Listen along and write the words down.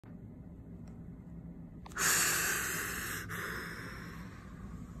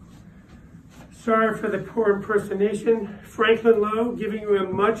Sorry for the poor impersonation. Franklin Lowe giving you a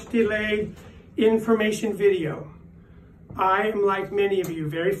much delayed information video. I am, like many of you,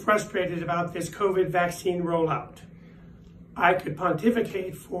 very frustrated about this COVID vaccine rollout. I could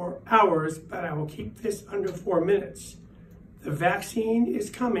pontificate for hours, but I will keep this under 4 minutes. The vaccine is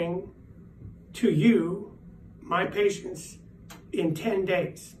coming to you, my patients, in 10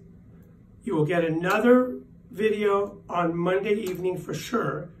 days. You will get another video on Monday evening for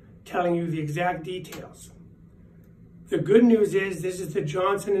sure, telling you the exact details. The good news is this is the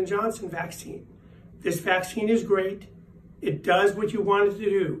Johnson & Johnson vaccine. This vaccine is great. It does what you want it to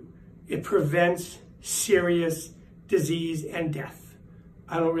do. It prevents serious disease and death.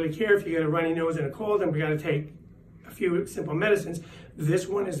 I don't really care if you get a runny nose and a cold and we got to take a few simple medicines. This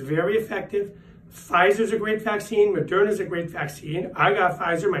one is very effective. Pfizer's a great vaccine. Moderna's a great vaccine. I got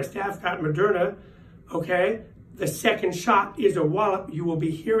Pfizer. My staff got Moderna. Okay? The second shot is a wallop. You will be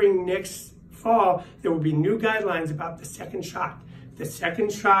hearing next fall, there will be new guidelines about the second shot. The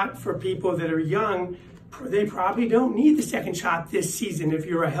second shot for people that are young, they probably don't need the second shot this season if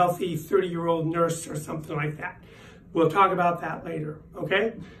you're a healthy 30-year-old nurse or something like that. We'll talk about that later,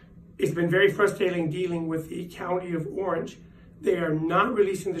 okay? It's been very frustrating dealing with the County of Orange. They are not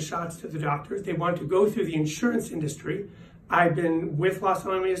releasing the shots to the doctors. They want to go through the insurance industry. I've been with Los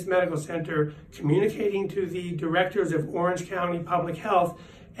Alamitos Medical Center communicating to the directors of Orange County Public Health,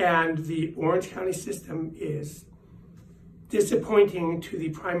 and the Orange County system is disappointing to the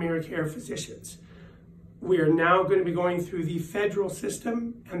primary care physicians. We are now going to be going through the federal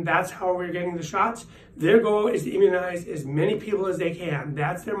system, and that's how we're getting the shots. Their goal is to immunize as many people as they can.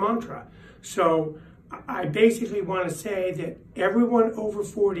 That's their mantra. So I basically want to say that everyone over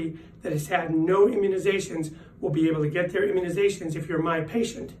 40 that has had no immunizations will be able to get their immunizations if you're my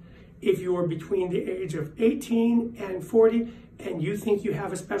patient. If you are between the age of 18 and 40 and you think you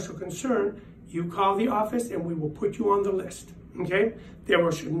have a special concern, you call the office and we will put you on the list, okay?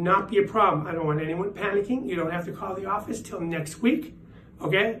 There should not be a problem. I don't want anyone panicking. You don't have to call the office till next week,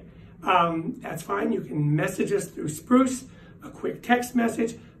 okay? That's fine. You can message us through Spruce, a quick text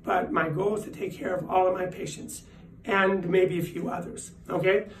message, but my goal is to take care of all of my patients and maybe a few others,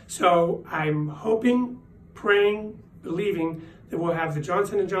 okay? So I'm hoping, praying, believing that we'll have the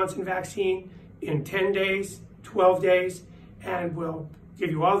Johnson & Johnson vaccine in 10 days, 12 days, and we'll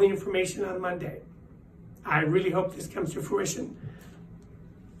give you all the information on Monday. I really hope this comes to fruition.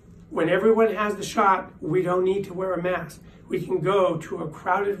 When everyone has the shot, we don't need to wear a mask. We can go to a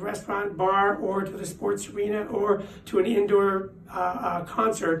crowded restaurant, bar, or to the sports arena, or to an indoor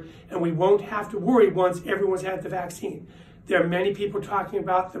concert, and we won't have to worry once everyone's had the vaccine. There are many people talking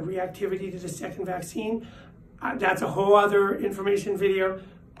about the reactivity to the second vaccine. That's a whole other information video.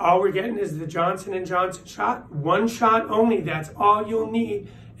 All we're getting is the Johnson & Johnson shot. One shot only, that's all you'll need,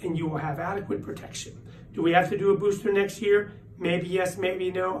 and you will have adequate protection. Do we have to do a booster next year? Maybe yes,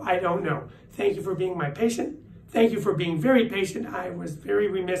 maybe no, I don't know. Thank you for being my patient. Thank you for being very patient. I was very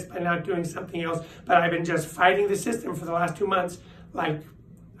remiss by not doing something else, but I've been just fighting the system for the last 2 months like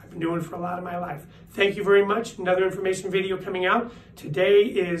I've been doing for a lot of my life. Thank you very much. Another information video coming out. Today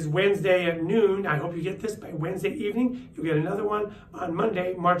is Wednesday at noon. I hope you get this by Wednesday evening. You'll get another one on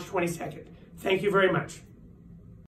Monday, March 22nd. Thank you very much.